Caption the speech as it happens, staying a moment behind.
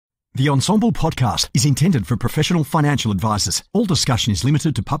The Ensombl Podcast is intended for professional financial advisors. All discussion is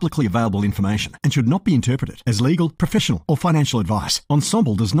limited to publicly available information and should not be interpreted as legal, professional, or financial advice.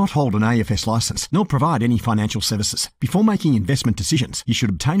 Ensombl does not hold an AFS license nor provide any financial services. Before making investment decisions, you should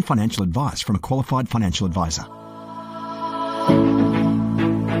obtain financial advice from a qualified financial advisor.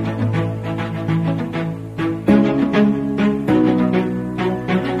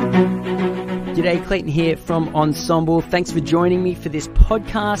 G'day, Clayton here from Ensombl. Thanks for joining me for this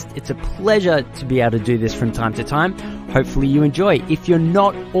podcast. It's a pleasure to be able to do this from time to time. Hopefully you enjoy. If you're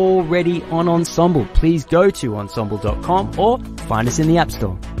not already on Ensombl, please go to ensombl.com or find us in the App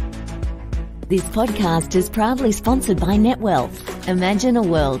Store. This podcast is proudly sponsored by NetWealth. Imagine a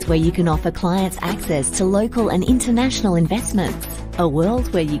world where you can offer clients access to local and international investments. A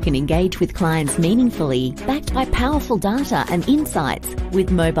world where you can engage with clients meaningfully, backed by powerful data and insights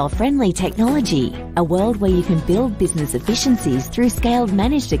with mobile-friendly technology. A world where you can build business efficiencies through scaled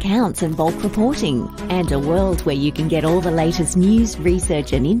managed accounts and bulk reporting. And a world where you can get all the latest news,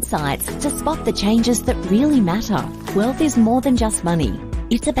 research and insights to spot the changes that really matter. Wealth is more than just money.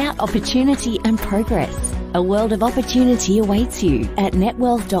 It's about opportunity and progress. A world of opportunity awaits you at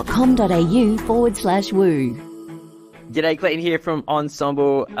netwealth.com.au/woo. G'day, Clayton here from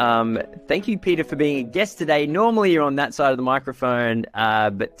Ensombl. Thank you, Peter, for being a guest today. Normally you're on that side of the microphone,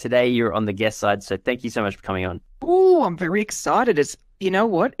 but today you're on the guest side, so thank you so much for coming on. Oh, I'm very excited. You know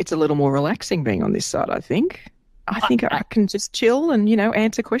what? It's a little more relaxing being on this side, I think. I think I can just chill and,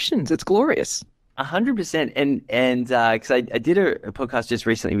 answer questions. It's glorious. 100%. And because I did a podcast just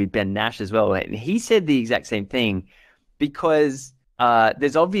recently with Ben Nash as well, and he said the exact same thing, because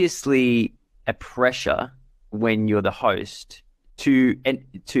there's obviously a pressure when you're the host to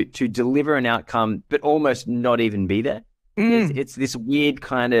deliver an outcome, but almost not even be there. It's this weird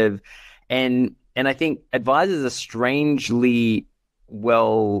kind of, and I think advisors are strangely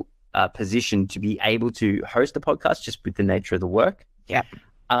well positioned to be able to host a podcast just with the nature of the work. Yeah.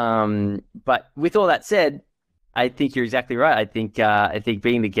 But with all that said, I think you're exactly right. I think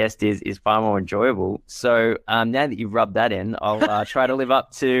being the guest is far more enjoyable. So now that you've rubbed that in, I'll try to live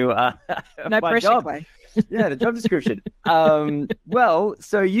up to no my pressure, job. Clay. Yeah, the job description. Well,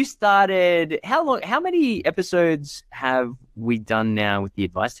 so you started, how many episodes have we done now with the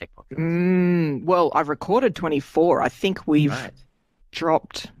AdviceTech Podcast? Well, I've recorded 24. I think we've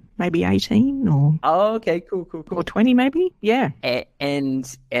dropped maybe 18 or... Oh, okay, cool. Or 20 maybe, yeah. And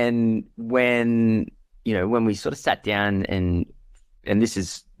when, when we sort of sat down and this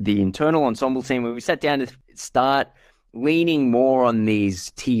is the internal Ensombl team, when we sat down to start leaning more on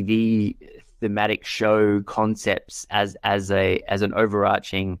these TV thematic show concepts as an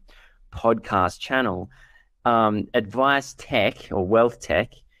overarching podcast channel, Advice Tech or Wealth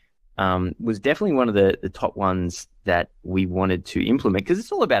Tech was definitely one of the top ones that we wanted to implement, because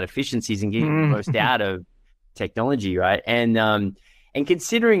it's all about efficiencies and getting the most out of technology, right? And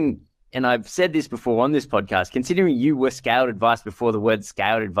considering, and I've said this before on this podcast, considering you were Scaled Advice before the word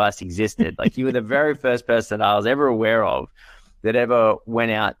Scaled Advice existed, like you were the very first person I was ever aware of that ever went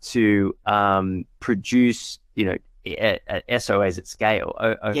out to produce, SOAs at scale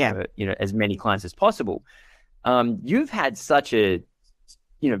over, as many clients as possible. You've had such a,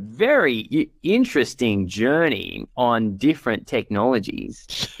 very interesting journey on different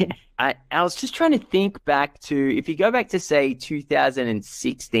technologies. I was just trying to think back to, if you go back to say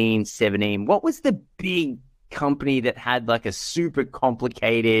 2016, 17, what was the big company that had like a super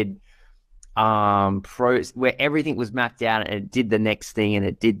complicated where everything was mapped out and it did the next thing and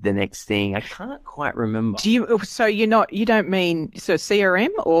it did the next thing? I can't quite remember. You don't mean CRM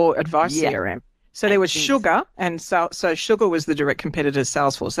or Advice CRM? So there was Sugar, and so Sugar was the direct competitor to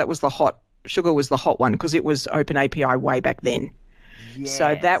Salesforce. That was Sugar was the hot one because it was open API way back then. Yes.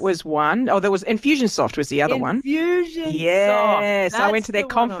 So that was one. Oh, there was Infusionsoft was the other one. Infusionsoft. Yes, I went to their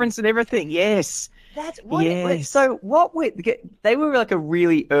conference and everything. Yes. That's what. Yes. So what were they were like a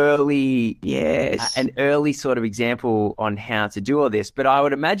really early, an early sort of example on how to do all this. But I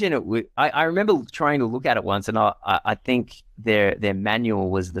would imagine it would. I remember trying to look at it once, and I think their manual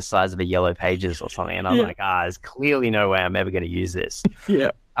was the size of a Yellow Pages or something, and I'm like, there's clearly no way I'm ever going to use this.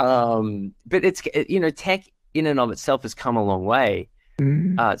 Yeah. But it's tech in and of itself has come a long way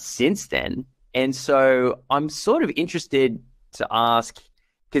since then, and so I'm sort of interested to ask,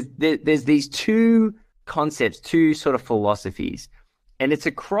 because there's these two concepts, two sort of philosophies, and it's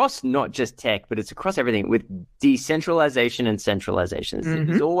across not just tech, but it's across everything with decentralization and centralization.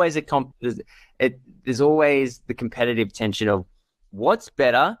 There's always there's always the competitive tension of what's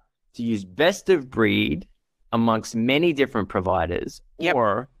better, to use best of breed amongst many different providers,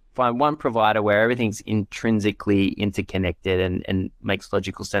 or find one provider where everything's intrinsically interconnected and makes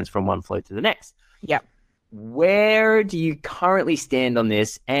logical sense from one flow to the next. Yeah. Where do you currently stand on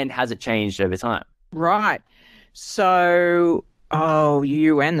this, and has it changed over time? Right. So,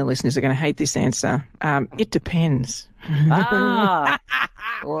 you and the listeners are going to hate this answer. It depends.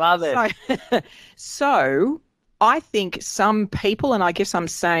 Love it. So I think some people, and I guess I'm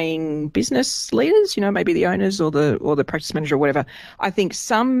saying business leaders, maybe the owners or the practice manager or whatever, I think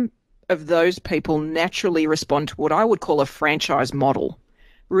some of those people naturally respond to what I would call a franchise model.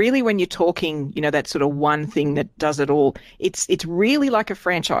 Really, when you're talking, that sort of one thing that does it all, it's really like a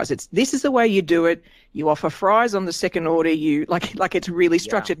franchise. This is the way you do it. You offer fries on the second order. You like it's really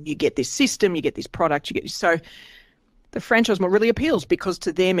structured. Yeah. You get this system, you get this product, so the franchise model really appeals because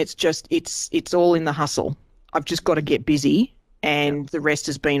to them it's all in the hustle. I've just got to get busy, and the rest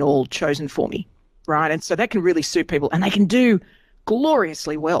has been all chosen for me, right? And so that can really suit people, and they can do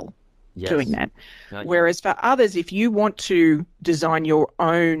gloriously well. Yes. Doing that. Whereas for others, if you want to design your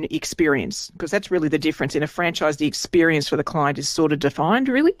own experience, because that's really the difference. In a franchise, the experience for the client is sort of defined,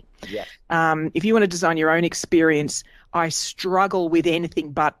 really. Yeah. If you want to design your own experience, I struggle with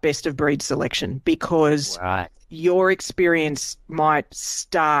anything but best of breed selection because your experience might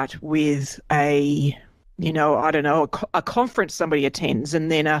start with a conference somebody attends,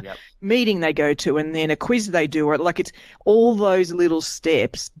 and then a meeting they go to, and then a quiz they do, or it's all those little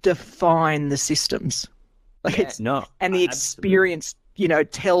steps define the systems. The experience,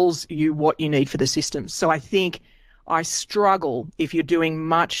 tells you what you need for the systems. So I think I struggle if you're doing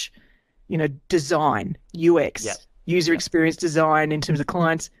much, design, UX, user experience design in terms of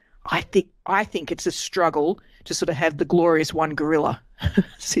clients. I think it's a struggle to sort of have the glorious one gorilla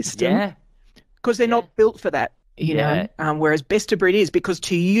system. Yeah. Because they're not built for that, know. Whereas best of breed is, because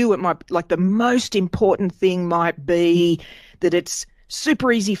to you it might, the most important thing might be that it's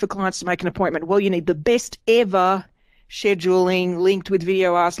super easy for clients to make an appointment. Well, you need the best ever scheduling linked with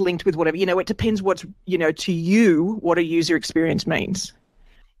video ask, linked with whatever. It depends what's, to you what a user experience means.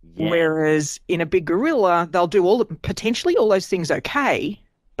 Yeah. Whereas in a big gorilla, they'll do potentially all those things okay,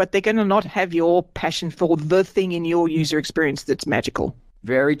 but they're going to not have your passion for the thing in your user experience that's magical.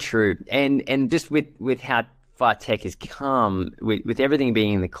 Very true. And just with how far tech has come, with everything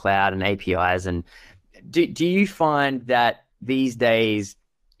being in the cloud and APIs, and do you find that these days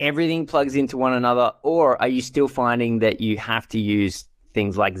everything plugs into one another, or are you still finding that you have to use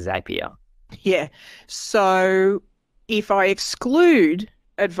things like Zapier? Yeah. So if I exclude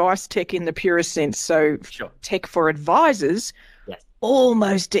advice tech in the purest sense, so tech for advisors,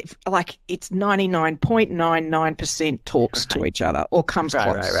 almost it's 99.99% talks to each other or comes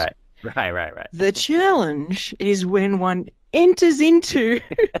close. Right. The challenge is when one enters into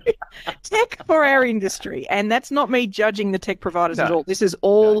tech for our industry, and that's not me judging the tech providers at all. This is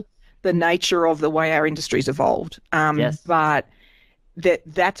all the nature of the way our industry's evolved. But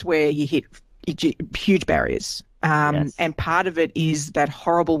that's where you hit huge barriers. And part of it is that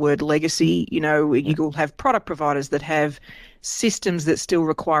horrible word legacy. You'll have product providers that have systems that still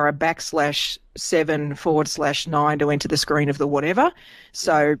require a \7/9 to enter the screen of the whatever.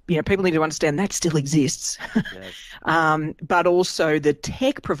 So, people need to understand that still exists. Yes. But also the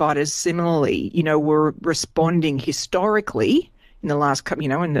tech providers similarly, were responding historically in the last couple,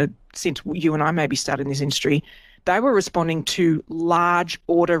 since you and I maybe started in this industry, they were responding to large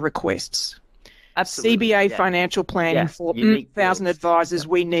order requests. Absolutely. CBA financial planning for 1,000 advisors.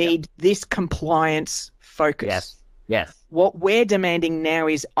 We need this compliance focus. Yes. What we're demanding now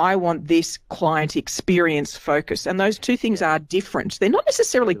is I want this client experience focus. And those two things are different. They're not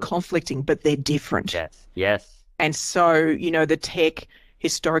necessarily conflicting, but they're different. Yes. And so, the tech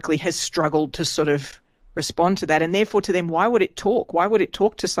historically has struggled to sort of respond to that. And therefore to them, why would it talk? Why would it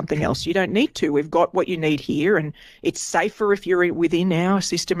talk to something else? You don't need to. We've got what you need here, and it's safer if you're within our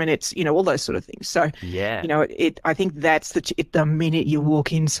system, and it's, all those sort of things. So, I think that's the minute you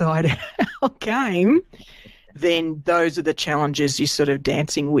walk inside our game, then those are the challenges you're sort of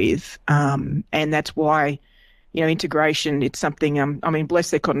dancing with. And that's why, integration, it's something,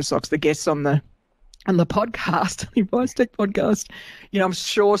 bless their cotton socks, the guests on the podcast, the AdviceTech podcast, I'm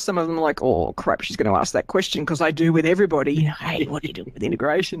sure some of them are like, oh, crap, she's going to ask that question, because I do with everybody. Hey, what are you doing with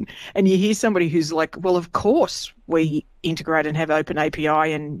integration? And you hear somebody who's like, well, of course we integrate and have open API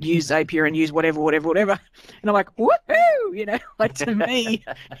and use Zapier and use whatever. And I'm like, woohoo! To me,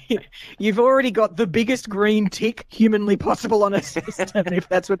 you've already got the biggest green tick humanly possible on a system if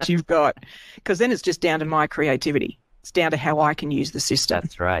that's what you've got. Because then it's just down to my creativity. It's down to how I can use the system.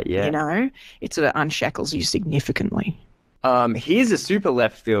 That's right, yeah. It sort of unshackles you significantly. Here's a super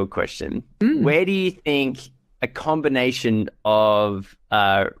left field question. Where do you think a combination of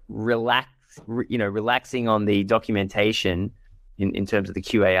relaxing on the documentation in terms of the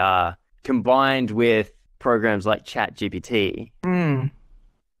QAR, combined with programs like ChatGPT.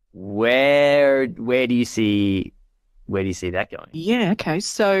 Where do you see that going? Yeah, okay.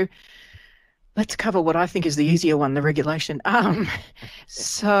 So let's cover what I think is the easier one, the regulation.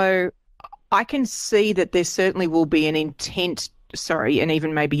 So I can see that there certainly will be an intent, and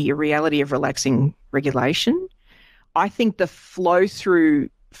even maybe a reality of relaxing regulation. I think the flow through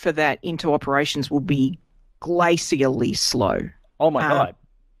for that into operations will be glacially slow. Oh my God.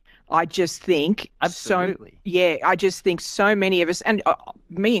 I just think absolutely. I just think so many of us, and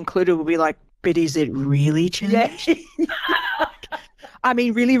me included, will be like, but is it really changed? Yeah. I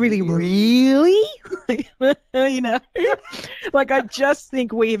mean, really, really, really? Like I just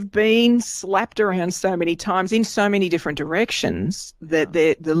think we've been slapped around so many times in so many different directions that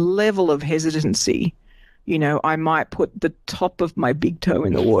the level of hesitancy, I might put the top of my big toe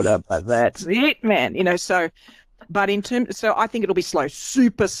in the water, but that's it, man. But so I think it'll be slow,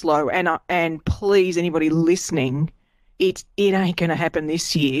 super slow. And please, anybody listening, it ain't going to happen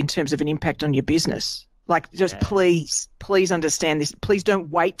this year in terms of an impact on your business. Like, just please understand this. Please don't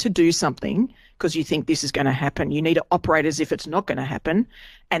wait to do something because you think this is going to happen. You need to operate as if it's not going to happen,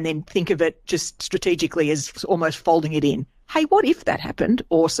 and then think of it just strategically as almost folding it in. Hey, what if that happened?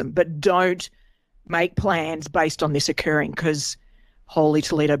 Awesome. But don't make plans based on this occurring, because holy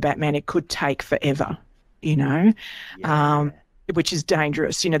Toledo Batman, it could take forever, which is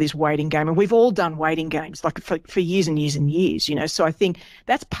dangerous, this waiting game. And we've all done waiting games like for years and years and years, so I think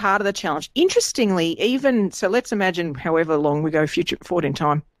that's part of the challenge. Interestingly, so let's imagine however long we go forward in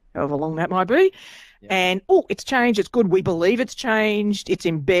time, however long that might be. Yeah. And, it's changed. It's good. We believe it's changed. It's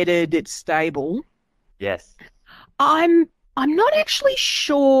embedded. It's stable. Yes. I'm not actually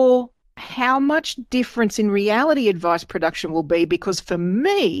sure how much difference in reality advice production will be, because for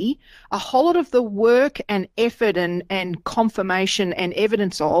me, a whole lot of the work and effort and confirmation and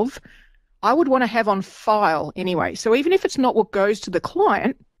evidence I would want to have on file anyway. So even if it's not what goes to the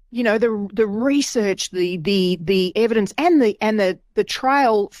client, the research, the evidence and the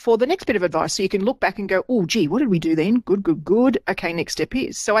trail for the next bit of advice, so you can look back and go, oh, gee, what did we do then? Good. Okay, next step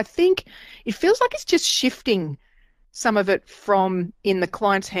is. So I think it feels like it's just shifting some of it from in the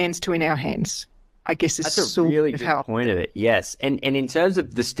client's hands to in our hands, I guess. That's a really good point of it. Yes. And in terms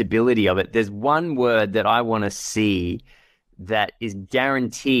of the stability of it, there's one word that I want to see that is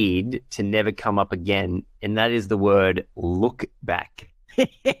guaranteed to never come up again, and that is the word look back.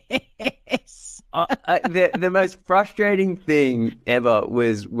 Yes. The most frustrating thing ever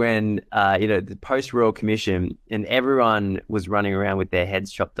was when, the post-Royal Commission and everyone was running around with their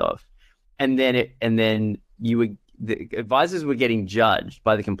heads chopped off. And then the advisors were getting judged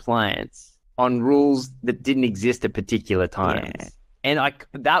by the compliance on rules that didn't exist at particular times. Yeah. And I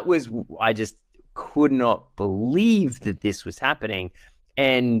just could not believe that this was happening.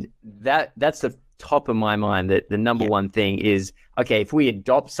 And that's the top of my mind, that the number one thing is, okay, if we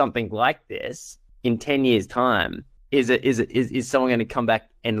adopt something like this in 10 years' time, is someone going to come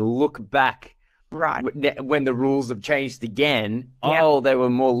back and look back right when the rules have changed again? Oh, they were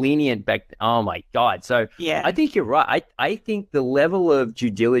more lenient back then. Oh my God. So I think you're right. I think the level of due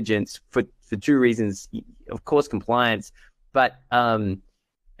diligence for two reasons, of course, compliance, but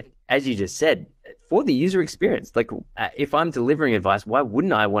as you just said, for the user experience, like if I'm delivering advice, why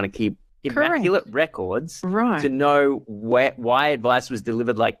wouldn't I want to keep immaculate records to know why advice was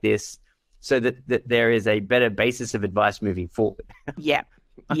delivered like this, so that there is a better basis of advice moving forward? Yeah.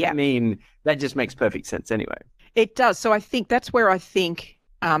 I mean, that just makes perfect sense anyway. It does. So I think that's where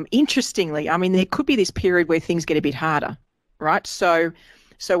interestingly, I mean, there could be this period where things get a bit harder, right? So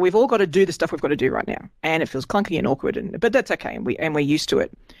we've all got to do the stuff we've got to do right now, and it feels clunky and awkward, but that's okay, and we're used to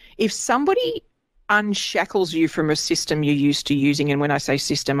it. If somebody unshackles you from a system you're used to using, and when I say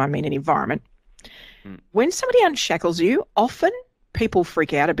system, I mean an environment. When somebody unshackles you, often people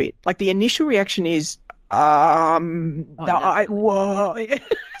freak out a bit. Like the initial reaction is, whoa.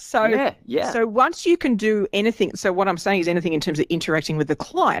 So once you can do anything, so what I'm saying is anything in terms of interacting with the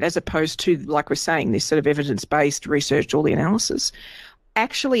client, as opposed to, like we're saying, this sort of evidence-based research, all the analysis,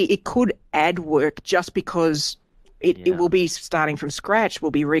 actually it could add work just because it will be starting from scratch.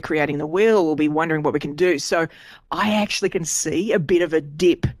 We'll be recreating the wheel. We'll be wondering what we can do. So I actually can see a bit of a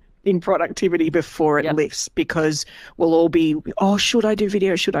dip in productivity before it lifts, because we'll all be, should I do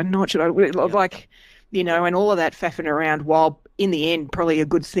video? Should I not? Should I? Like, and all of that faffing around, while in the end, probably a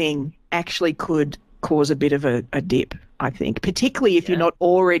good thing, actually could cause a bit of a dip, I think, particularly if you're not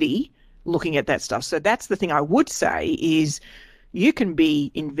already looking at that stuff. So that's the thing I would say is you can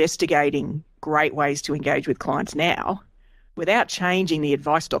be investigating great ways to engage with clients now without changing the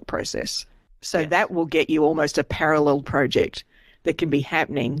advice doc process. So that will get you almost a parallel project that can be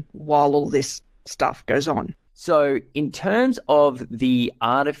happening while all this stuff goes on. So in terms of the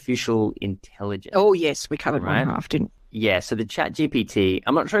artificial intelligence. Oh, yes, we covered one half, didn't we? Yeah, so the ChatGPT,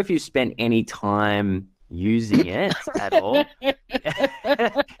 I'm not sure if you've spent any time using it at all.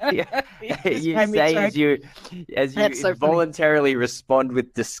 You say as you so voluntarily respond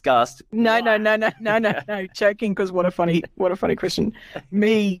with disgust. No, joking, because what a funny question.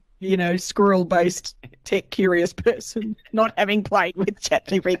 Me, squirrel-based tech curious person not having played with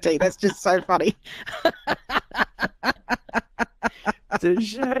ChatGPT. That's just so funny.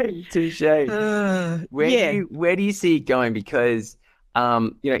 Touche. Where do you see it going? Because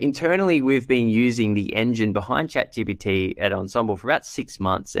internally we've been using the engine behind ChatGPT at Ensombl for about 6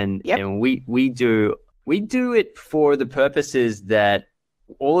 months, and we do it for the purposes that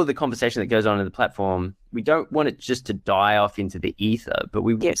all of the conversation that goes on in the platform, we don't want it just to die off into the ether, but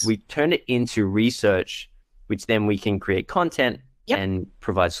we turn it into research, which then we can create content and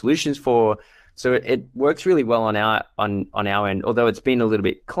provide solutions for. So it works really well on our end, although it's been a little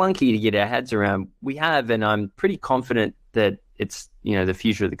bit clunky to get our heads around. We have, and I'm pretty confident that it's the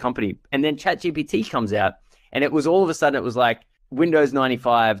future of the company. And then ChatGPT comes out, and it was all of a sudden it was like Windows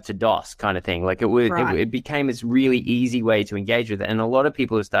 95 to DOS kind of thing. Like it became this really easy way to engage with it, and a lot of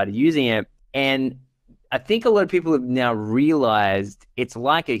people have started using it. And I think a lot of people have now realized it's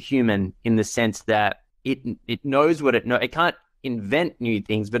like a human in the sense that it knows what it knows. It can't invent new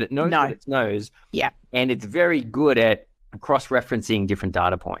things, but it knows what it knows. Yeah. And it's very good at cross-referencing different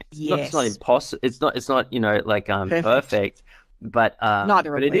data points. Yes. It's not impossible. It's not perfect, but neither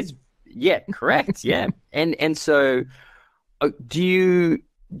but are it we. is. Yeah, correct. Yeah. And so do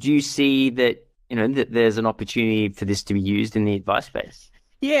you see that that there's an opportunity for this to be used in the advice space?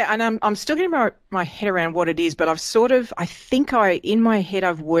 Yeah, and I'm still getting my head around what it is, but in my head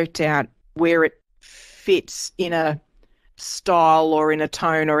I've worked out where it fits in a style or in a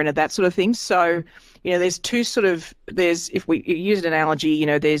tone or in a that sort of thing. So, there's if we use an analogy,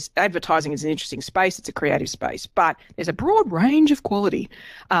 there's advertising is an interesting space. It's a creative space, but there's a broad range of quality.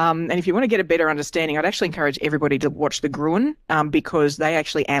 And if you want to get a better understanding, I'd actually encourage everybody to watch the Gruen because they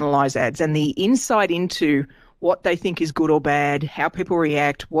actually analyze ads, and the insight into what they think is good or bad, how people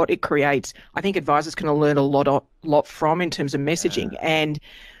react, what it creates, I think advisors can learn a lot from in terms of messaging. And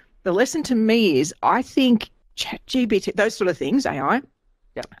the lesson to me is I think ChatGPT, those sort of things, AI,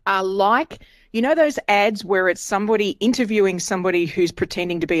 are like, those ads where it's somebody interviewing somebody who's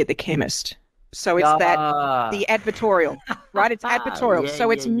pretending to be at the chemist. So it's the advertorial, right? It's advertorial.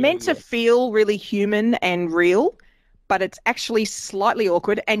 So it's meant to feel really human and real, but it's actually slightly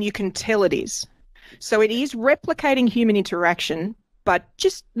awkward, and you can tell it is. So it is replicating human interaction, but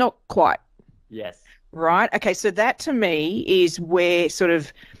just not quite. Yes. Right? Okay, so that to me is where sort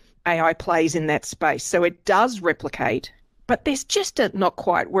of AI plays in that space. So it does replicate, but there's just a not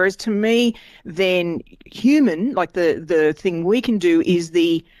quite. Whereas to me, then human, like the thing we can do is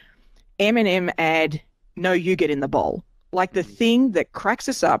the M&M ad, no, you get in the bowl. Like the thing that cracks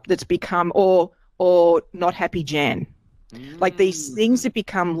us up that's become, or not happy Jan. Like these things that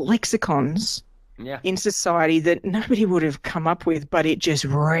become lexicons in society that nobody would have come up with, but it just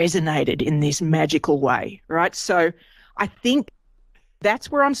resonated in this magical way, right? So I think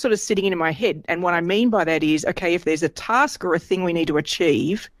that's where I'm sort of sitting in my head. And what I mean by that is, okay, if there's a task or a thing we need to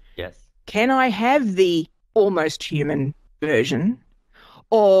achieve, can I have the almost human version,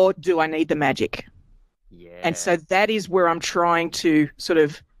 or do I need the magic? Yeah. And so that is where I'm trying to sort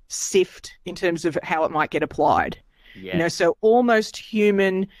of sift in terms of how it might get applied. Yes. So almost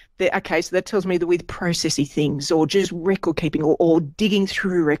human, so that tells me that with processy things or just record keeping or digging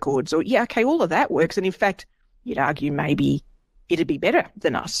through records or, all of that works. And in fact, you'd argue maybe it'd be better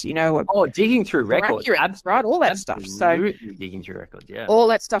than us, digging through records. Right, all that stuff. So digging through records, all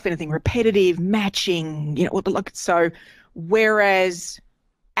that stuff, anything repetitive, matching, so whereas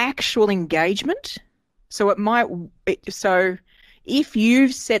actual engagement, so if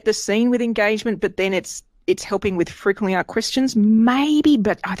you've set the scene with engagement, but then it's helping with frequently asked questions, maybe,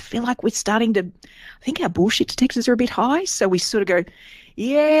 but I feel like I think our bullshit detectors are a bit high. So we sort of go,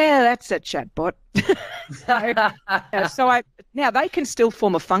 that's a chatbot. Now they can still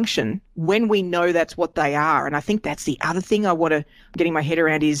form a function when we know that's what they are. And I think that's the other thing I'm getting my head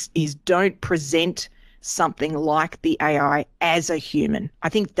around is don't present something like the AI as a human. I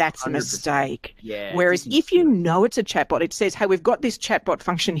think that's 100%. A mistake. Yeah. Whereas if you know it's a chatbot, it says, hey, we've got this chatbot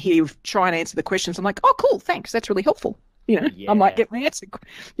function here, try and answer the questions. I'm like, oh, cool, thanks. That's really helpful. I might get my answer,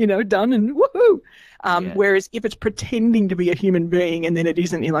 done and woohoo. Whereas if it's pretending to be a human being and then it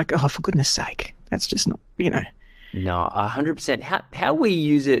isn't, you're like, oh, for goodness sake, that's just not, No, 100%. How we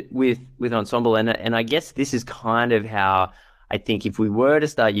use it with Ensombl, and I guess this is kind of how I think if we were to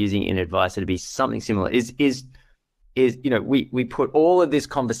start using it in advice, it'd be something similar. Is we put all of this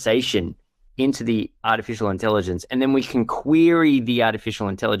conversation into the artificial intelligence, and then we can query the artificial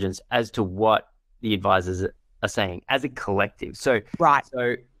intelligence as to what the advisors are saying as a collective. So right.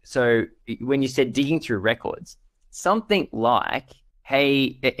 So when you said digging through records, something like,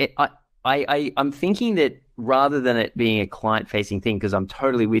 hey, I'm thinking that rather than it being a client-facing thing, because I'm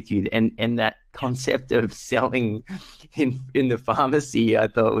totally with you, and that concept of selling in the pharmacy, I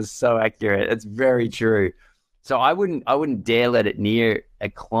thought was so accurate. It's very true. So I wouldn't dare let it near a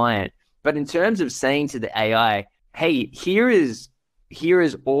client. But in terms of saying to the AI, hey, here is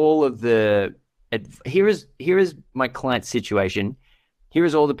all of the here is my client situation. Here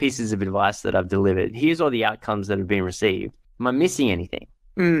is all the pieces of advice that I've delivered. Here's all the outcomes that have been received. Am I missing anything?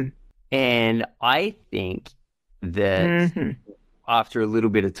 And I think that after a little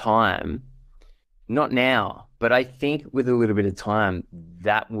bit of time, not now, but I think with a little bit of time,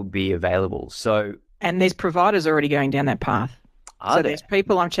 that will be available. So, and there's providers already going down that path. There's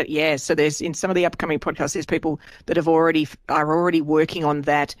people I'm chatting. Yeah. So there's in some of the upcoming podcasts, there's people that are already working on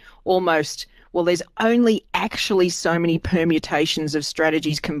that almost. Well, there's only actually so many permutations of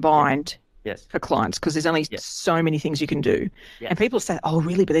strategies combined for clients because there's only so many things you can do. And people say, oh,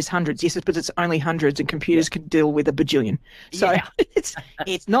 really? But there's hundreds. Yes, but it's only hundreds and computers can deal with a bajillion. So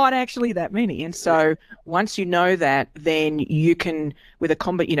it's not actually that many. And so once you know that, then you can, with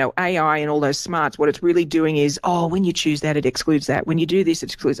a AI and all those smarts, what it's really doing is, when you choose that, it excludes that. When you do this,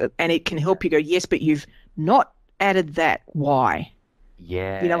 it excludes it. And it can help you go, yes, but you've not added that. Why?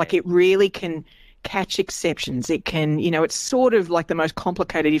 Yeah. Like it really can catch exceptions. It can, it's sort of like the most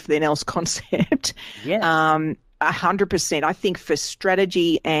complicated if then else concept. 100%. I think for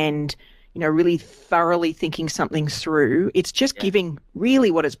strategy and, really thoroughly thinking something through, it's just giving really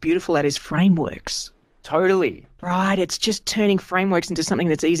what it's beautiful at is frameworks. Totally. Right. It's just turning frameworks into something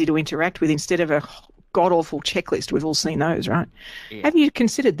that's easy to interact with instead of a god-awful checklist. We've all seen those, right? Yeah. Have you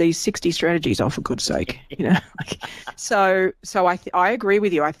considered these 60 strategies? Oh, for goodness sake, So I agree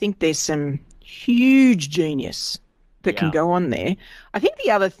with you. I think there's some huge genius that can go on there. I think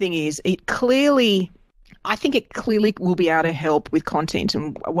the other thing is it clearly will be able to help with content.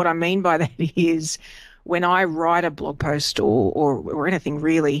 And what I mean by that is when I write a blog post or anything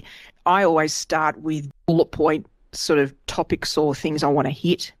really, I always start with bullet point sort of topics or things I want to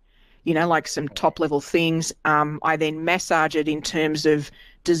hit. Like some top level things. I then massage it in terms of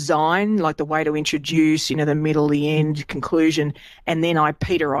design, like the way to introduce, the middle, the end, conclusion, and then I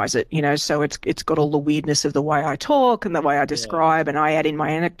Peterize it, so it's got all the weirdness of the way I talk and the way I describe, and I add in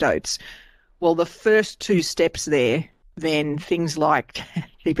my anecdotes. Well, the first two steps there, then things like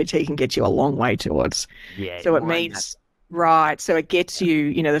GPT can get you a long way towards. Yeah. So it means right. So it gets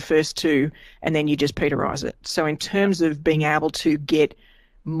you, the first two, and then you just Peterize it. So in terms of being able to get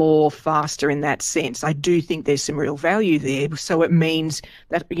more faster in that sense, I do think there's some real value there. So it means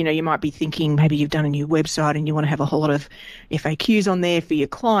that, you might be thinking maybe you've done a new website and you want to have a whole lot of FAQs on there for your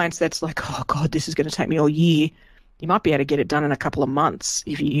clients. That's like, oh God, this is going to take me all year. You might be able to get it done in a couple of months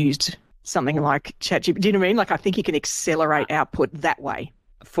if you used something like ChatGPT. Do you know what I mean? Like I think you can accelerate output that way.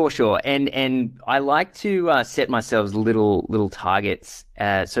 For sure. And I like to set myself little targets.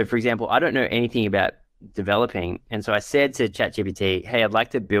 So for example, I don't know anything about developing, and so I said to ChatGPT, hey, I'd like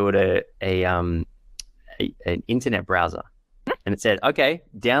to build an internet browser, and it said, okay,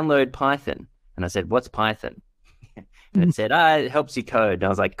 download Python. And I said, what's Python? And it said, it helps you code. And I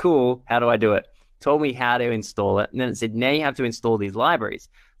was like, cool, how do I do it? Told me how to install it, and then it said, now you have to install these libraries.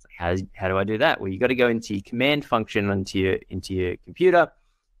 Like, how do I do that? Well, you got to go into your command function into your computer,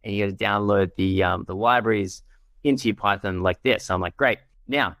 and you got to download the libraries into your Python like this. So I'm like, great,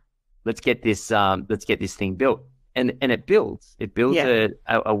 now let's get this thing built, and it builds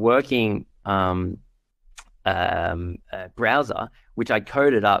a working browser, which I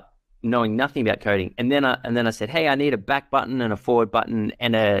coded up knowing nothing about coding, and then I said, hey, I need a back button and a forward button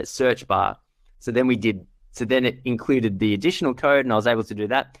and a search bar. So then it included the additional code, and I was able to do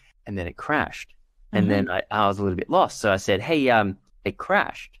that, and then it crashed, and then I was a little bit lost. So I said, hey, it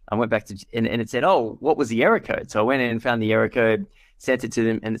crashed. I went back to and it said, oh, what was the error code? So I went in and found the error code, sent it to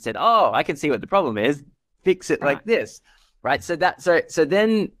them, and it said, oh, I can see what the problem is. Fix it like this, right? So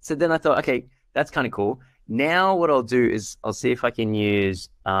then I thought, okay, that's kind of cool. Now what I'll do is I'll see if I can use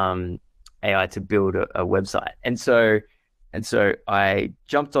AI to build a website. And so I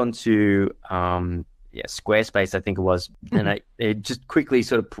jumped onto Squarespace, I think it was. And it just quickly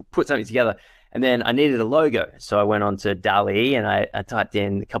sort of put something together. And then I needed a logo. So I went on to DALL-E and I typed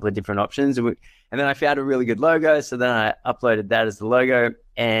in a couple of different options. And then I found a really good logo. So then I uploaded that as the logo.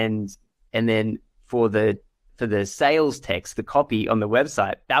 And then for the sales text, the copy on the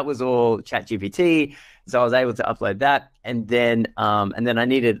website, that was all ChatGPT. So I was able to upload that. And then I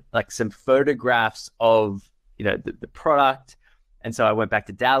needed like some photographs of, the product. And so I went back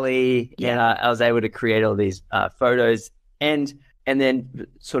to DALL-E and I was able to create all these photos. And then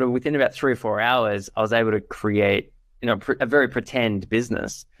sort of within about 3 or 4 hours, I was able to create, a very pretend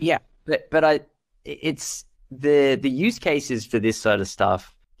business. Yeah. But it's the use cases for this sort of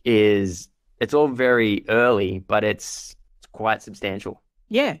stuff it's all very early, but it's quite substantial.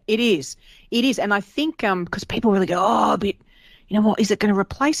 Yeah, it is. It is. And I think because people really go, oh, but what, is it going to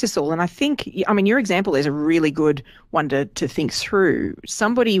replace us all? And I think, your example is a really good one to think through.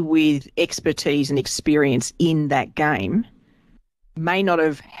 Somebody with expertise and experience in that game may not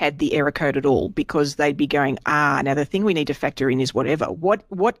have had the error code at all because they'd be going, now the thing we need to factor in is whatever.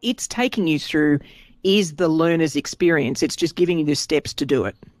 What it's taking you through is the learner's experience. It's just giving you the steps to do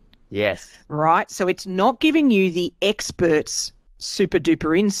it. Yes. Right? So it's not giving you the experts' super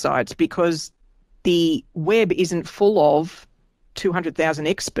duper insights because the web isn't full of 200,000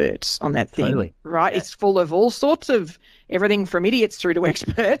 experts on that thing, totally. Right? Yeah. It's full of all sorts of everything from idiots through to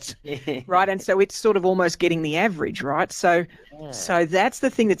experts, right? And so it's sort of almost getting the average, right? So that's the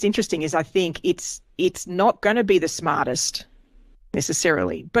thing that's interesting is I think it's not going to be the smartest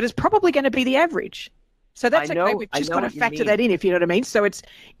necessarily, but it's probably going to be the average. So that's okay. We've just got to factor that in, if you know what I mean. So that's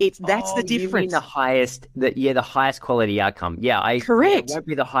the difference. You mean the highest quality outcome. Yeah, correct. It won't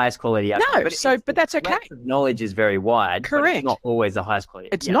be the highest quality outcome. No, but that's okay. Knowledge is very wide. Correct. But it's not always the highest quality.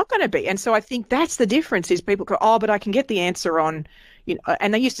 It's not going to be. And so I think that's the difference is people go, but I can get the answer on,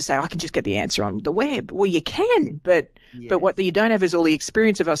 and they used to say, I can just get the answer on the web. Well, you can, but what you don't have is all the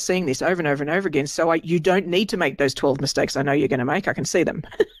experience of us seeing this over and over and over again. So you don't need to make those 12 mistakes I know you're going to make. I can see them.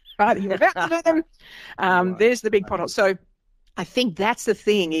 Right, you're about to do them. There's the big pothole. So I think that's the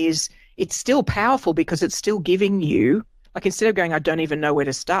thing is it's still powerful because it's still giving you, like instead of going, I don't even know where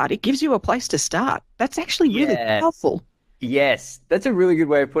to start, it gives you a place to start. That's actually really powerful. Yes, that's a really good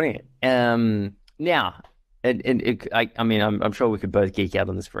way of putting it. Now, I'm sure we could both geek out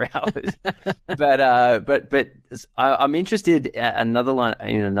on this for hours, but I'm interested in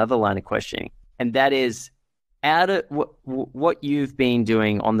another line of questioning, and that is, out of what you've been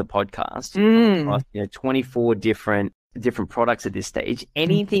doing on the podcast, across, 24 different products at this stage,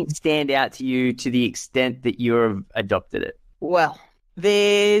 anything stand out to you to the extent that you've adopted it? Well,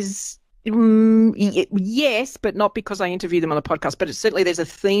 there's yes, but not because I interview them on the podcast, but certainly there's a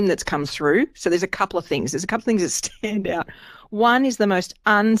theme that's come through. So there's a couple of things. There's a couple of things that stand out. One is the most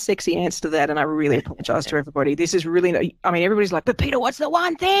unsexy answer to that, and I really apologize to everybody. This is really, everybody's like, but Peter, what's the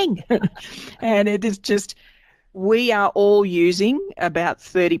one thing? And it is just, we are all using about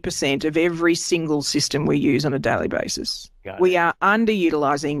 30% of every single system we use on a daily basis. We are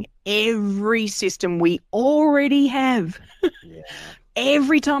underutilizing every system we already have. Yeah.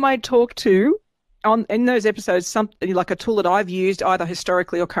 Every time I talk to, in those episodes, something like a tool that I've used either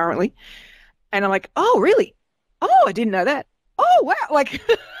historically or currently, and I'm like, oh, really? Oh, I didn't know that. Oh, wow. Like,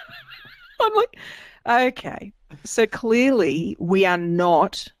 I'm like, okay. So clearly we are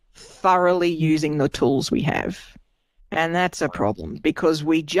not thoroughly using the tools we have. And that's a problem because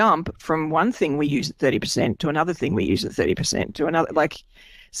we jump from one thing we use at 30% to another thing we use at 30% to another.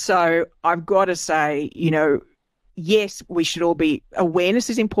 So I've got to say, yes, we should all be, awareness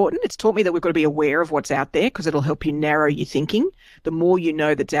is important. It's taught me that we've got to be aware of what's out there because it'll help you narrow your thinking. The more you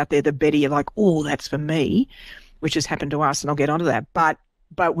know that's out there, the better you're like, oh, that's for me, which has happened to us, and I'll get onto that. But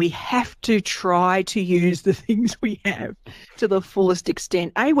we have to try to use the things we have to the fullest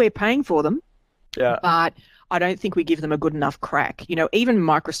extent. We're paying for them, but I don't think we give them a good enough crack. Even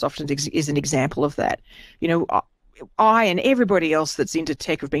Microsoft is an example of that. I and everybody else that's into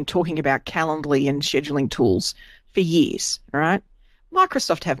tech have been talking about Calendly and scheduling tools for years, right?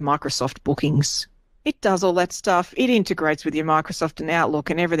 Microsoft have Microsoft bookings. It does all that stuff. It integrates with your Microsoft and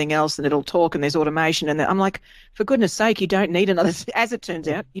Outlook and everything else, and it'll talk, and there's automation. And I'm like, for goodness sake, you don't need another, as it turns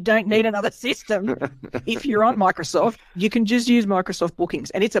out, you don't need another system. If you're on Microsoft, you can just use Microsoft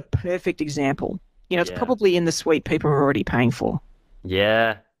bookings. And it's a perfect example. It's probably in the suite people are already paying for.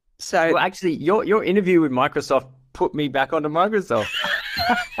 Yeah. So, well, actually, your interview with Microsoft put me back onto Microsoft.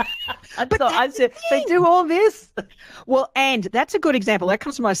 I said, they do all this. Well, and that's a good example. That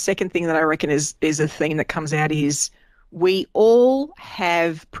comes to my second thing that I reckon is a theme that comes out is we all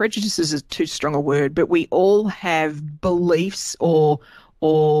have, prejudices is too strong a word, but we all have beliefs or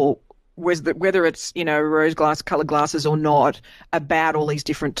whether it's, rose glass colored glasses or not, about all these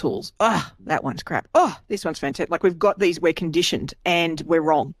different tools. Oh, that one's crap. Oh, this one's fantastic. Like we've got these, we're conditioned and we're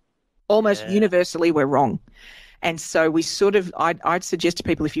wrong. Almost universally, we're wrong. And so we I'd suggest to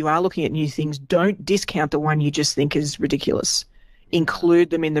people, if you are looking at new things, don't discount the one you just think is ridiculous.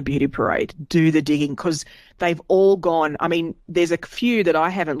 Include them in the beauty parade. Do the digging, because they've all gone. I mean, there's a few that I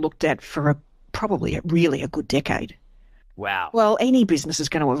haven't looked at for probably really a good decade. Wow. Well, any business is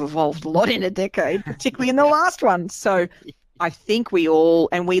going to have evolved a lot in a decade, particularly in the last one. So I think we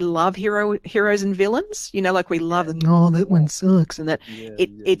love heroes and villains, like we love them. Oh, that one sucks. And that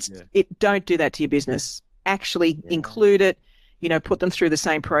don't do that to your business. Actually include it, put them through the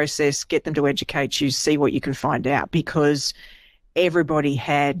same process, get them to educate you, see what you can find out, because everybody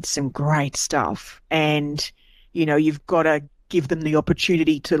had some great stuff and, you've got to give them the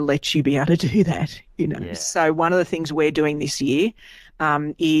opportunity to let you be able to do that, So one of the things we're doing this year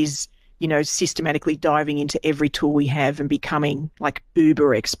is, systematically diving into every tool we have and becoming like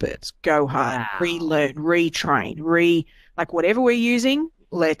uber experts. Go hard, relearn, retrain, like whatever we're using,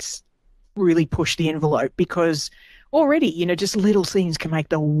 let's really push the envelope, because already, just little things can make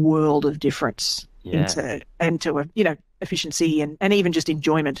the world of difference into efficiency and even just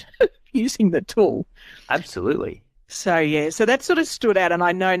enjoyment using the tool. Absolutely. So, so that sort of stood out, and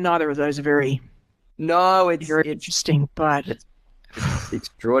I know neither of those are very interesting, but it's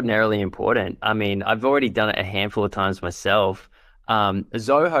extraordinarily important. I mean, I've already done it a handful of times myself.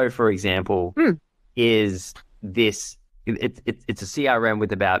 Zoho, for example, is this. It's a CRM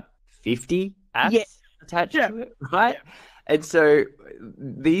with about 50 apps attached to it, right? And so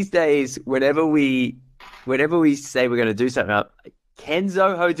these days, whenever we say we're going to do something, can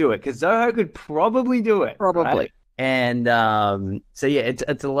Zoho do it? Because Zoho could probably do it. Probably. Right? And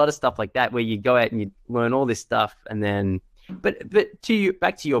it's a lot of stuff like that where you go out and you learn all this stuff, and then, but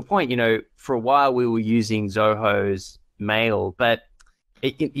back to your point, for a while we were using Zoho's mail, but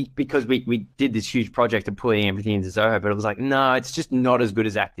because we did this huge project of pulling everything into Zoho, but it was like, no, it's just not as good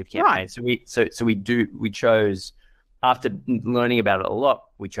as ActiveCampaign. Right. So we chose, after learning about it a lot,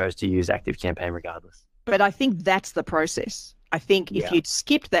 we chose to use ActiveCampaign regardless. But I think that's the process. I think if you'd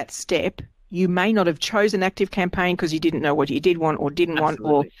skipped that step, you may not have chosen ActiveCampaign because you didn't know what you did want or didn't want,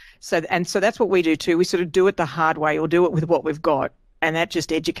 so that's what we do too. We sort of do it the hard way, or do it with what we've got. And that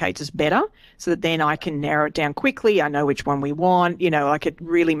just educates us better, so that then I can narrow it down quickly. I know which one we want, like it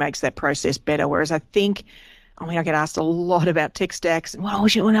really makes that process better. Whereas I think, I get asked a lot about tech stacks. I'm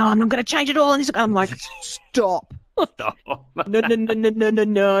not going to change it all. And I'm like, stop. No.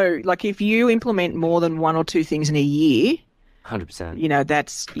 Like if you implement more than one or two things in a year,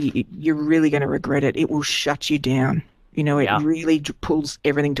 100%, you're really going to regret it. It will shut you down. It really pulls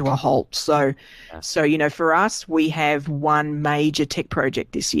everything to a halt. So, for us, we have one major tech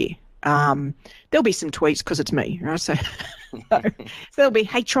project this year. There'll be some tweaks because it's me, right? So there'll be,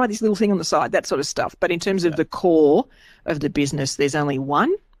 hey, try this little thing on the side, that sort of stuff. But in terms of the core of the business, there's only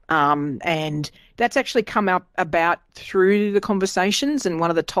one. And that's actually come up about through the conversations. And one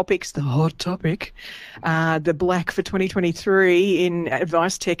of the topics, the hot topic, the black for 2023 in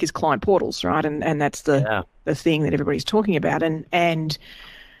advice tech is client portals, right? And that's the thing that everybody's talking about. And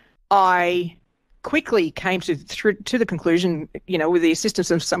I quickly came to the conclusion, with the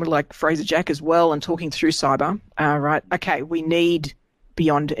assistance of somebody like Fraser Jack as well, and talking through cyber, right? Okay, we need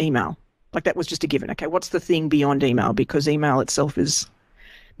beyond email. Like that was just a given. Okay, what's the thing beyond email? Because email itself is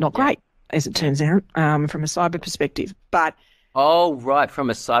not great, as it turns out, from a cyber perspective. But from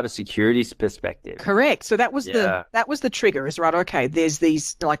a cybersecurity perspective. Correct. So that was the trigger. Is right. Okay, there's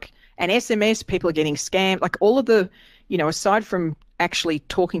these like an SMS. People are getting scammed. Like all of the, aside from actually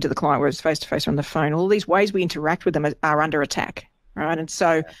talking to the client, whether it's face to face or on the phone, all these ways we interact with them are under attack. Right. And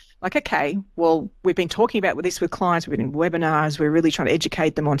so, okay, well, we've been talking about this with clients. We've been in webinars. We're really trying to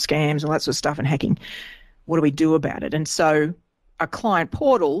educate them on scams and all that sort of stuff and hacking. What do we do about it? And so, a client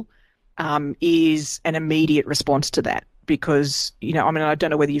portal is an immediate response to that, because, I don't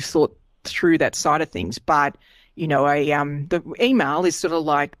know whether you've thought through that side of things, but, the email is sort of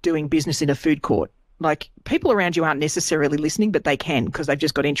like doing business in a food court. Like people around you aren't necessarily listening, but they can, because they've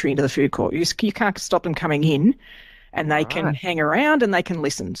just got entry into the food court. You can't stop them coming in, and they can hang around and they can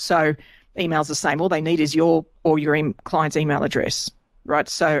listen. So email's the same. All they need is your client's email address. Right.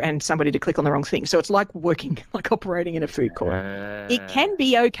 So, and somebody to click on the wrong thing. So it's like operating in a food court. It can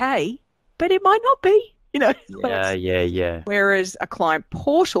be okay, but it might not be, Yeah. Whereas a client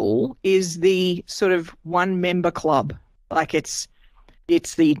portal is the sort of one member club. Like it's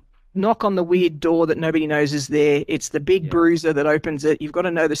the knock on the weird door that nobody knows is there. It's the big bruiser that opens it. You've got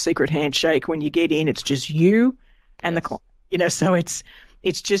to know the secret handshake. When you get in, it's just you and the client, so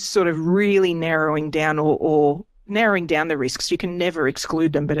It's just sort of really narrowing down or narrowing down the risks. You can never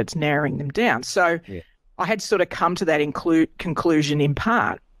exclude them, but it's narrowing them down. So I had sort of come to that conclusion in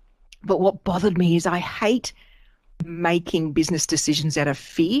part. But what bothered me is I hate making business decisions out of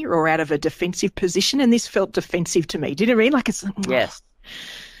fear or out of a defensive position, and this felt defensive to me. Did you mean? Like it's yes,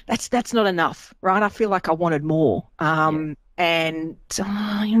 that's not enough, right? I feel like I wanted more. And so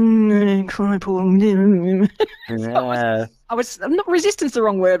I was not resistance the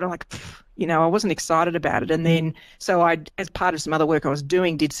wrong word. I'm like, I wasn't excited about it. And then so I, as part of some other work I was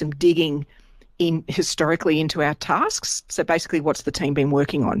doing, did some digging in historically into our tasks. So basically, what's the team been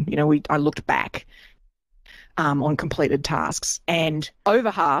working on? I looked back on completed tasks, and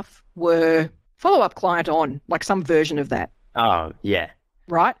over half were follow-up client on, like some version of that. Oh, yeah.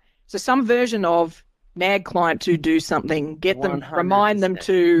 Right? So some version of nag client to do something, get them, 100%. Remind them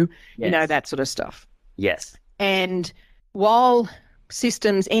to, that sort of stuff. Yes. And while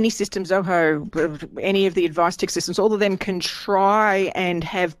systems, any systems, Zoho, any of the AdviceTech systems, all of them can try and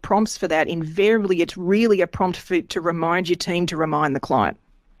have prompts for that, invariably it's really a prompt to remind your team to remind the client.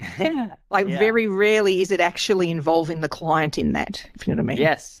 Very rarely is it actually involving the client in that, if you know what I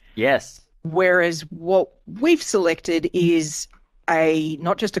mean. Yes. Whereas what we've selected is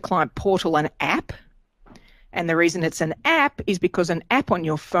not just a client portal, an app. And the reason it's an app is because an app on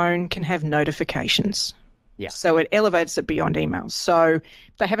your phone can have notifications. Yeah. So it elevates it beyond emails. So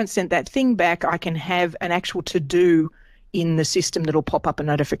if they haven't sent that thing back, I can have an actual to-do in the system that'll pop up a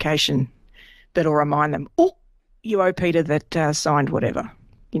notification that'll remind them, oh, you owe Peter that signed whatever.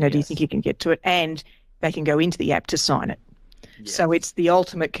 Do you think you can get to it? And they can go into the app to sign it. Yes. So it's the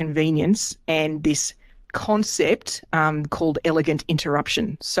ultimate convenience and this concept called elegant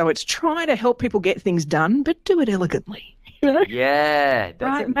interruption. So it's trying to help people get things done, but do it elegantly. Yeah.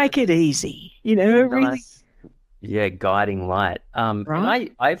 Right? Make it easy. Really. Yeah, guiding light. Right.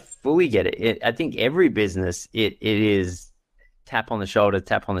 And I fully get it. I think every business, it is tap on the shoulder,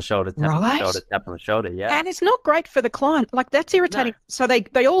 tap on the shoulder, tap on the shoulder, tap on the shoulder. Yeah. And it's not great for the client. Like that's irritating. No. So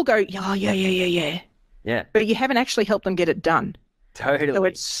they all go, yeah. Yeah. But you haven't actually helped them get it done.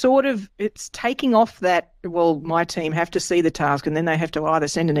 Totally. So it's taking off that, well, my team have to see the task and then they have to either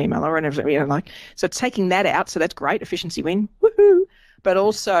send an email or anything, so taking that out. So that's great. Efficiency win. Woohoo. But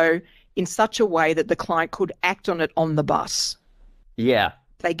also in such a way that the client could act on it on the bus. Yeah.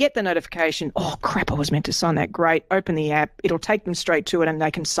 They get the notification. Oh, crap. I was meant to sign that. Great. Open the app. It'll take them straight to it and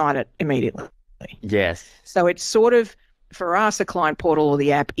they can sign it immediately. Yes. So it's sort of, for us, a client portal or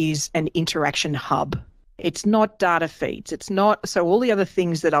the app is an interaction hub. It's not data feeds. It's not. So all the other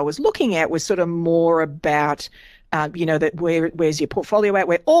things that I was looking at was sort of more about, that where's your portfolio at?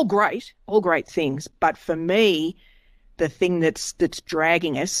 We're all great things. But for me, the thing that's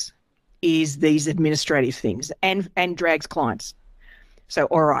dragging us is these administrative things and drags clients. So,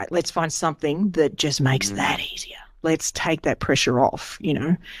 all right, let's find something that just makes that easier. Let's take that pressure off,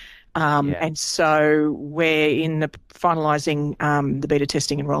 And so we're in the finalising the beta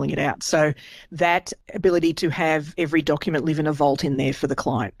testing and rolling it out. So that ability to have every document live in a vault in there for the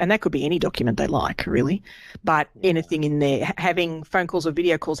client, and that could be any document they like, really, but anything in there, having phone calls or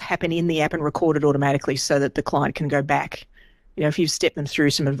video calls happen in the app and recorded automatically so that the client can go back. If you've stepped them through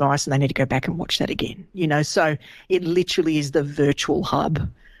some advice and they need to go back and watch that again, so it literally is the virtual hub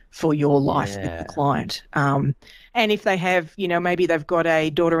for your life with the client. And if they have, maybe they've got a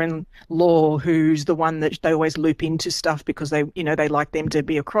daughter-in-law who's the one that they always loop into stuff because they like them to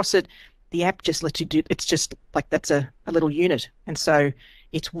be across it, the app just lets you do, it's just like that's a little unit. And so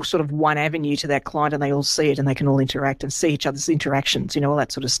it's sort of one avenue to that client and they all see it and they can all interact and see each other's interactions, all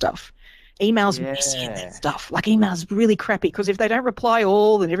that sort of stuff. Email's messy in that stuff. Like email's really crappy because if they don't reply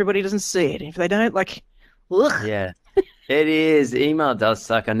all, then everybody doesn't see it. If they don't, ugh. Yeah, it is. Email does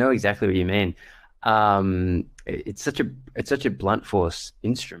suck. I know exactly what you mean. It's such a blunt force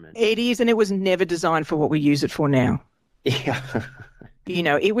instrument. It is, and it was never designed for what we use it for now. Yeah.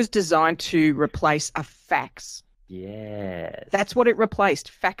 It was designed to replace a fax. Yes. That's what it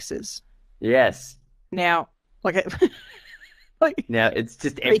replaced, faxes. Yes. Now, now it's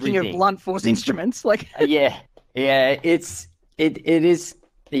just everything. Speaking of blunt force instruments, yeah, it is.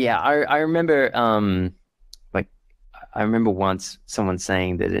 Yeah, I remember I remember once someone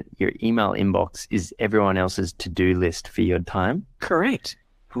saying that your email inbox is everyone else's to-do list for your time. Correct.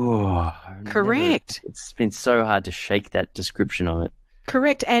 Oh, correct. It's been so hard to shake that description of it.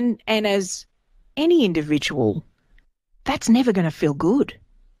 Correct. And as any individual, that's never going to feel good.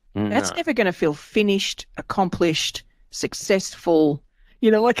 No. That's never going to feel finished, accomplished, successful.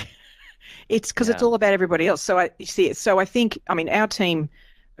 It's because it's all about everybody else. So I think, our team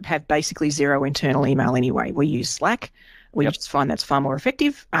have basically zero internal email anyway. We use Slack. We just find that's far more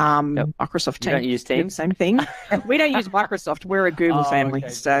effective. Microsoft Teams. You don't use Teams? Same thing. We don't use Microsoft. We're a Google family.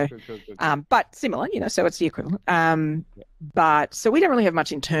 Okay. So, Cool. but similar, so it's the equivalent. But so we don't really have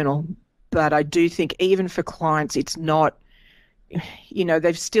much internal, but I do think even for clients, it's not,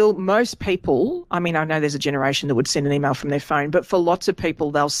 they've still, most people, I mean, I know there's a generation that would send an email from their phone, but for lots of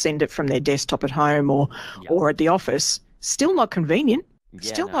people, they'll send it from their desktop at home or at the office. Still not convenient.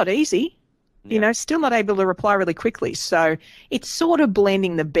 Still not easy. Still not able to reply really quickly. So it's sort of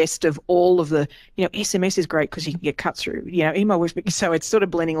blending the best of all of the, SMS is great because you can get cut through, email was, so it's sort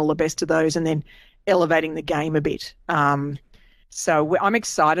of blending all the best of those and then elevating the game a bit. So I'm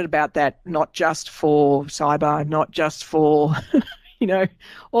excited about that, not just for cyber, not just for,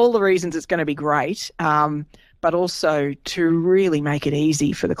 all the reasons it's going to be great, but also to really make it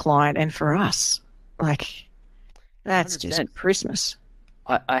easy for the client and for us. Like, that's 100%. Just Christmas.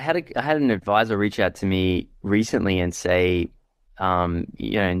 I had an advisor reach out to me recently and say,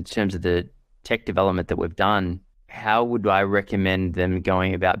 in terms of the tech development that we've done, how would I recommend them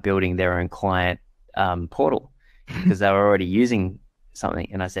going about building their own client portal? Because they were already using something.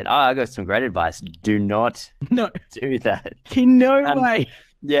 And I said, I got some great advice. Do not do that. In no way.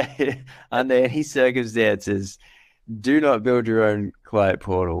 Yeah. Under any circumstances, do not build your own client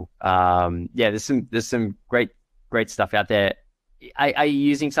portal. There's some great stuff out there. Are you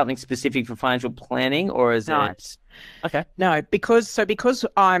using something specific for financial planning, or is it? Okay. No, because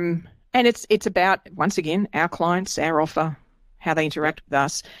I'm, and it's about, once again, our clients, our offer, how they interact with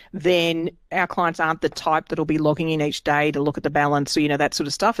us. Then our clients aren't the type that'll be logging in each day to look at the balance or, that sort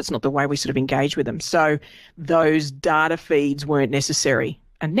of stuff. It's not the way we sort of engage with them. So those data feeds weren't necessary.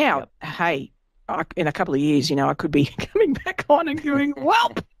 And now, hey, in a couple of years, I could be coming back on and going,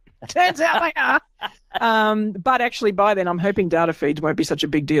 well, turns out they are. But actually by then I'm hoping data feeds won't be such a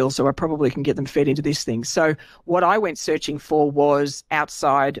big deal, so I probably can get them fed into this thing. So what I went searching for was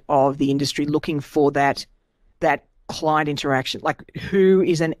outside of the industry, looking for that client interaction, like who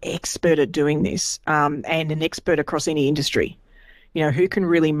is an expert at doing this, and an expert across any industry, who can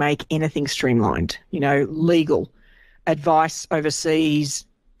really make anything streamlined, legal, advice overseas,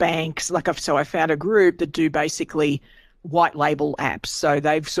 banks. So I found a group that do basically white label apps. So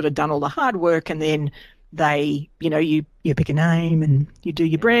they've sort of done all the hard work, and then they, you pick a name and you do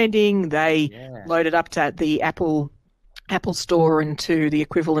your branding. They load it up to the Apple Store and to the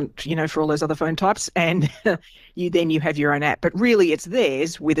equivalent, for all those other phone types, and you have your own app. But really, it's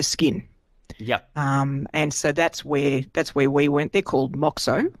theirs with a skin. Yep. And so that's where we went. They're called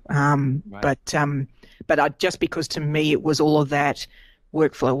Moxo. Right. But just because to me it was all of that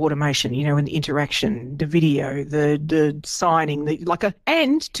workflow automation, and the interaction, the video, the signing,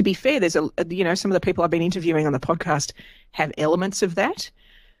 and to be fair, there's some of the people I've been interviewing on the podcast have elements of that,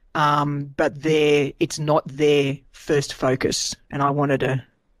 but it's not their first focus. And I wanted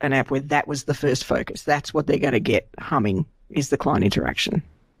an app where that was the first focus. That's what they're going to get humming, is the client interaction.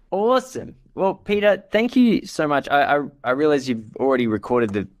 Awesome. Well, Peter, thank you so much. I realize you've already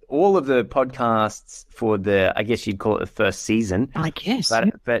recorded all of the podcasts for I guess you'd call it the first season. I guess.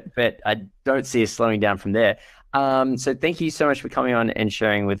 But I don't see us slowing down from there. So thank you so much for coming on and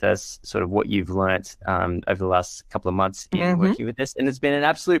sharing with us sort of what you've learnt over the last couple of months in working with this. And it's been an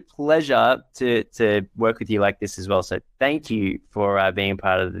absolute pleasure to work with you like this as well. So thank you for being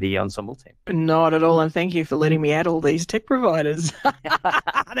part of the Ensombl team. Not at all. And thank you for letting me add all these tech providers.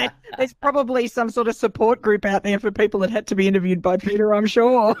 There's probably some sort of support group out there for people that had to be interviewed by Peter, I'm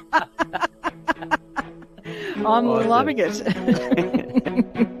sure. I'm loving it.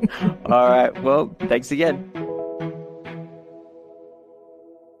 All right. Well, thanks again.